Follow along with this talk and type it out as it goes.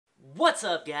What's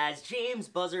up guys,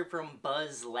 Jamesdbuzzard from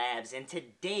Buzz Labs, and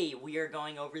today we are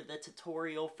going over the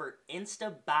tutorial for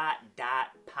Instabot.py.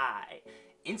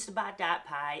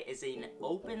 Instabot.py is an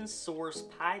open source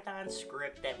Python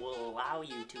script that will allow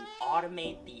you to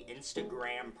automate the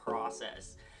Instagram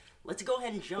process. Let's go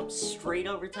ahead and jump straight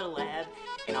over to the lab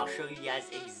and I'll show you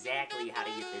guys exactly how to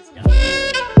get this done.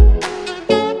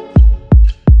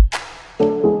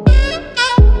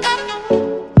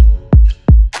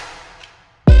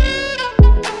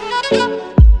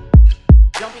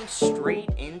 Straight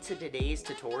into today's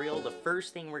tutorial, the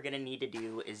first thing we're going to need to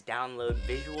do is download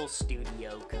Visual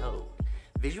Studio Code.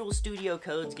 Visual Studio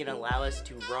Code is going to allow us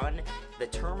to run the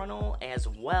terminal as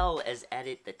well as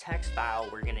edit the text file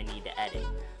we're going to need to edit.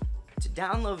 To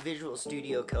download Visual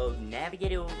Studio Code,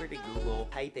 navigate over to Google,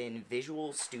 type in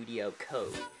Visual Studio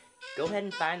Code. Go ahead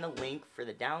and find the link for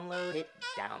the download, hit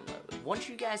download. Once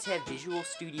you guys have Visual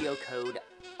Studio Code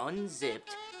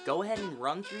unzipped, go ahead and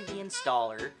run through the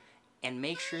installer and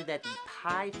make sure that the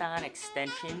Python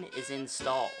extension is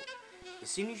installed.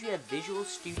 As soon as you have Visual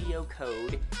Studio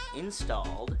Code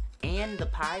installed and the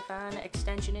Python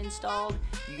extension installed,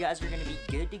 you guys are going to be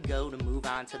good to go to move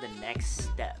on to the next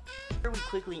step. After we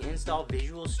quickly install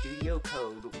Visual Studio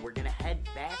Code, we're going to head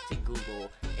back to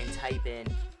Google and type in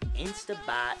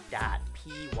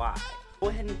Instabot.py. Go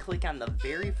ahead and click on the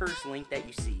very first link that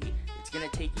you see. It's going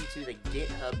to take you to the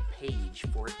GitHub page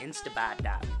for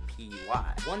Instabot.py.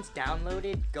 Once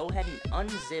downloaded, go ahead and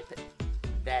unzip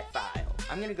that file.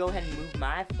 I'm going to go ahead and move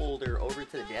my folder over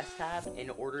to the desktop in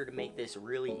order to make this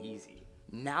really easy.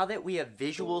 Now that we have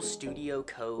Visual Studio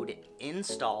Code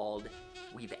installed,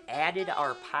 we've added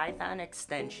our Python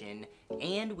extension,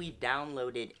 and we've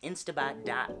downloaded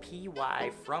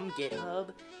Instabot.py from GitHub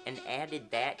and added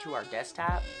that to our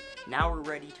desktop. Now we're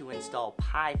ready to install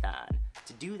Python.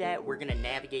 To do that, we're going to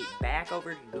navigate back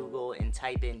over to Google and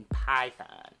type in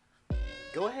Python.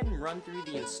 Go ahead and run through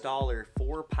the installer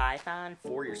for Python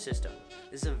for your system.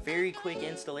 This is a very quick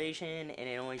installation and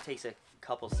it only takes a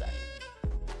couple seconds.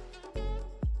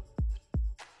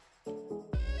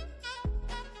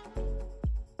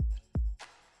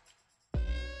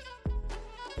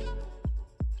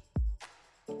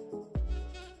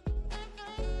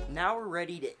 Now we're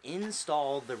ready to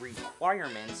install the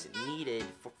requirements needed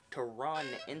to run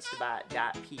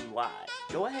Instabot.py.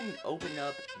 Go ahead and open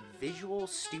up Visual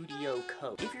Studio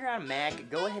Code. If you're on Mac,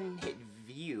 go ahead and hit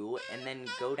View and then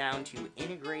go down to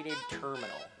Integrated Terminal.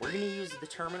 We're going to use the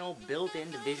terminal built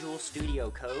into Visual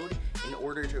Studio Code in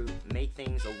order to make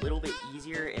things a little bit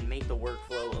easier and make the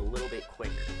workflow a little bit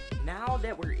quicker. Now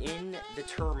that we're in the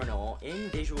terminal in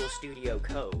Visual Studio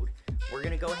Code, we're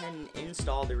going to go ahead and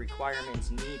install the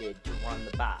requirements needed to run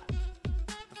the bot.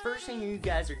 The first thing you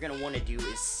guys are going to want to do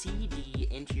is CD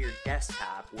into your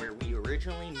desktop where we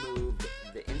originally moved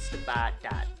the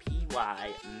Instabot.py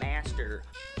master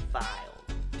file.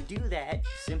 To do that,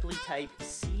 simply type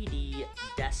cd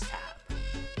desktop.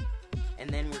 And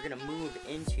then we're going to move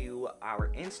into our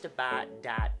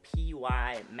Instabot.py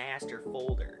master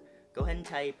folder. Go ahead and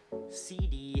type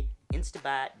cd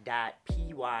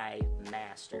Instabot.py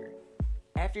master.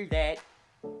 After that,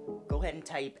 go ahead and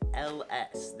type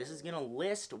ls. This is going to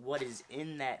list what is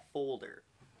in that folder.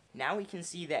 Now we can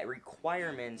see that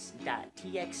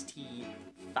requirements.txt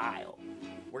file.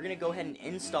 We're going to go ahead and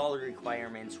install the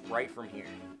requirements right from here.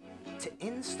 To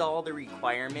install the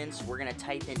requirements, we're going to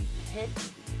type in pip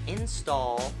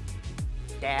install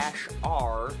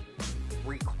 -r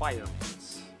requirements.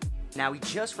 Now we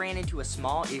just ran into a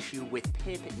small issue with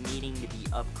pip needing to be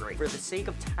upgraded. For the sake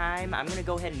of time, I'm going to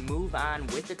go ahead and move on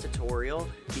with the tutorial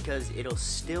because it'll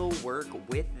still work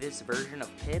with this version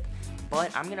of pip,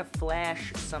 but I'm going to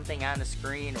flash something on the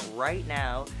screen right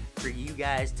now for you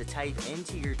guys to type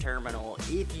into your terminal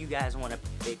if you guys want to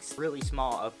fix a really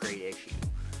small upgrade issue.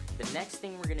 The next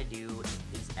thing we're going to do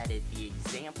is edit the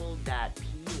Example.py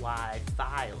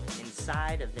file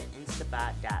inside of the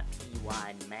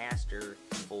Instabot.py master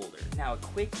folder. Now a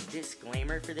quick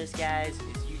disclaimer for this, guys,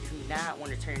 is you do not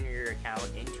want to turn your account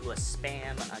into a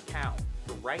spam account.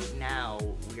 For right now,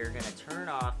 we are going to turn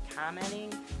off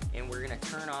commenting and we're going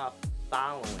to turn off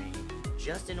following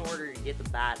just in order to get the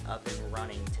bot up and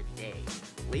running today.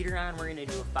 Later on, we're going to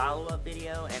do a follow-up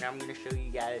video and I'm going to show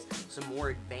you guys some more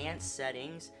advanced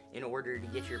settings in order to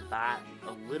get your bot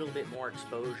a little bit more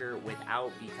exposure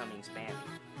without becoming spammy.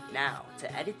 Now,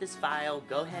 to edit this file,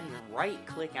 go ahead and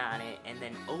right-click on it and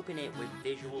then open it with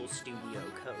Visual Studio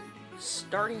Code.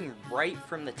 Starting right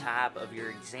from the top of your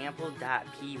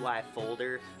Example.py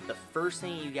folder, the first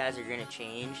thing you guys are going to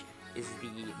change is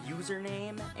the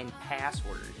username and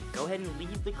password. Go ahead and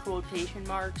leave the quotation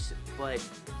marks, but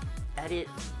edit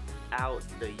out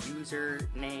the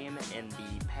username and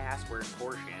the password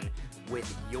portion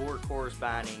with your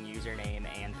corresponding username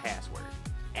and password.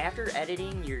 After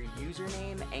editing your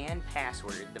username and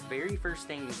password, the very first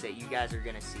things that you guys are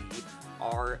going to see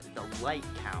are the like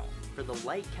count. For the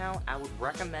like count, I would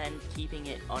recommend keeping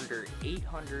it under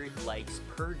 800 likes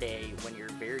per day when you're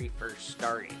very first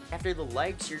starting. After the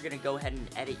likes, you're going to go ahead and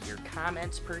edit your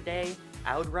comments per day.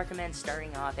 I would recommend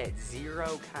starting off at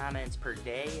 0 comments per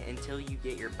day until you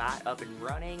get your bot up and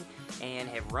running and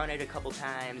have run it a couple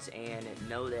times and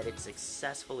know that it's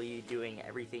successfully doing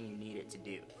everything you need it to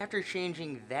do. After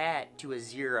changing that to a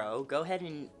 0, go ahead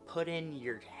and put in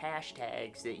your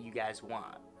hashtags that you guys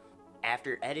want.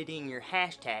 After editing your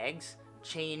hashtags,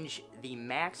 change the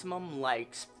maximum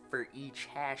likes for each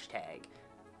hashtag.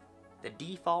 The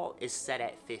default is set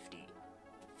at 50.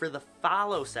 For the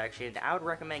follow section, I would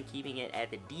recommend keeping it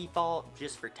at the default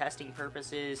just for testing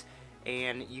purposes,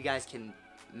 and you guys can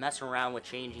mess around with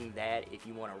changing that if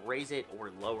you want to raise it or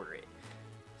lower it.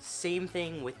 Same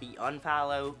thing with the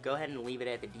unfollow, go ahead and leave it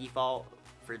at the default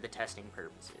for the testing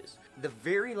purposes. The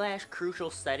very last crucial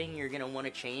setting you're going to want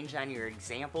to change on your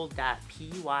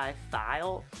Example.py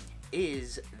file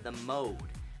is the mode.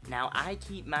 Now I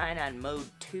keep mine on mode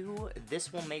 2.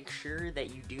 This will make sure that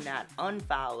you do not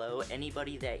unfollow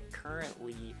anybody that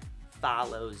currently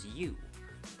follows you.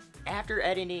 After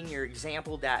editing your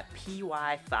Example.py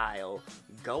file,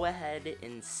 go ahead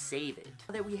and save it.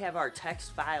 Now that we have our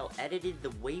text file edited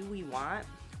the way we want,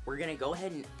 we're going to go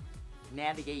ahead and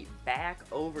navigate back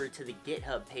over to the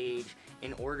GitHub page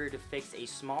in order to fix a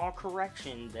small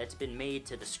correction that's been made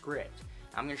to the script.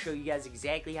 I'm going to show you guys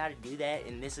exactly how to do that,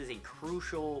 and this is a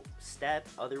crucial step,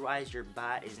 otherwise your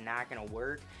bot is not going to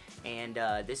work, and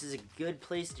this is a good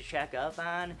place to check up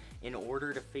on in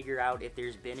order to figure out if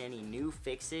there's been any new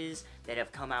fixes that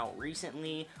have come out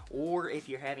recently, or if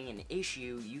you're having an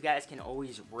issue, you guys can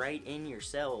always write in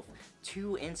yourself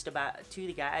to Instabot, to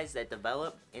the guys that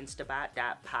develop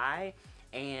Instabot.py,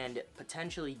 and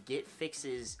potentially get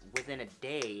fixes within a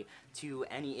day to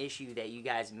any issue that you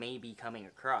guys may be coming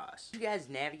across. You guys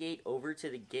navigate over to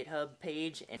the GitHub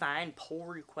page and find pull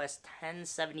request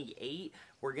 1078.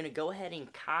 We're going to go ahead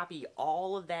and copy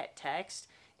all of that text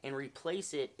and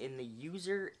replace it in the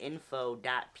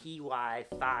userinfo.py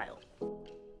file.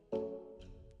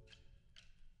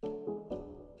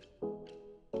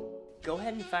 Go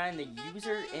ahead and find the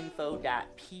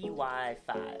userinfo.py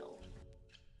file.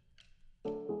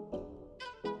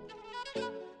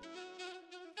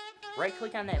 Right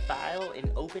click on that file and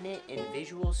open it in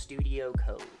Visual Studio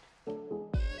Code.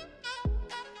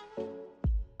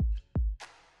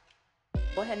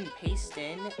 Go ahead and paste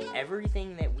in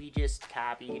everything that we just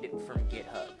copied from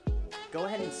GitHub. Go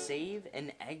ahead and save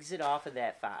and exit off of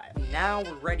that file. Now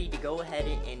we're ready to go ahead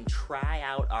and try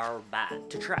out our bot.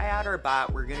 To try out our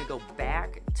bot, we're going to go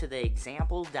back to the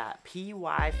Example.py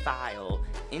file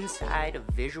inside of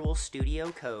Visual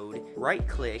Studio Code, right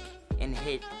click, and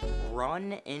hit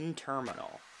Run in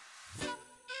Terminal.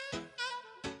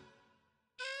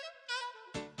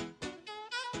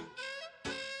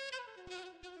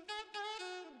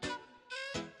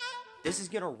 This is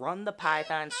going to run the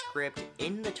Python script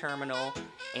in the terminal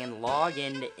and log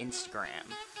into Instagram.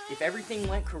 If everything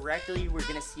went correctly, we're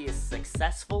going to see a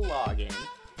successful login,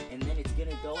 and then it's going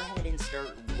to go ahead and start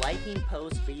liking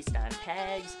posts based on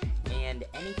tags and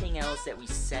anything else that we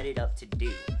set it up to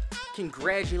do.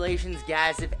 Congratulations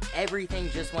guys, if everything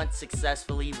just went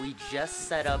successfully, we just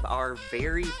set up our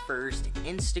very first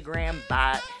Instagram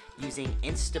bot using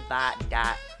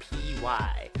Instabot.py.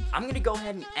 I'm going to go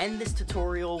ahead and end this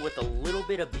tutorial with a little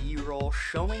bit of B-roll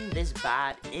showing this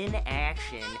bot in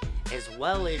action, as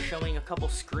well as showing a couple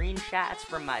screenshots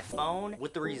from my phone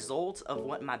with the results of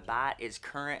what my bot is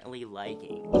currently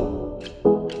liking.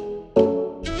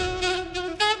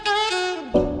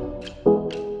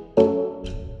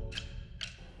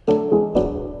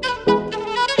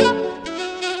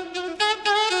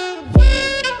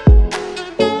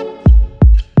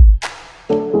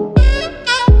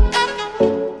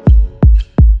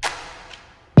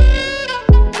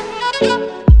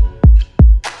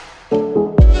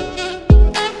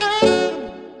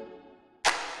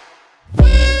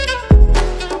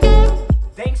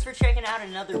 Thanks for checking out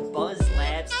another Buzz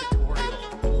Labs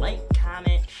tutorial. Like,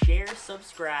 comment, share,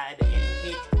 subscribe, and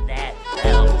hit that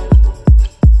bell.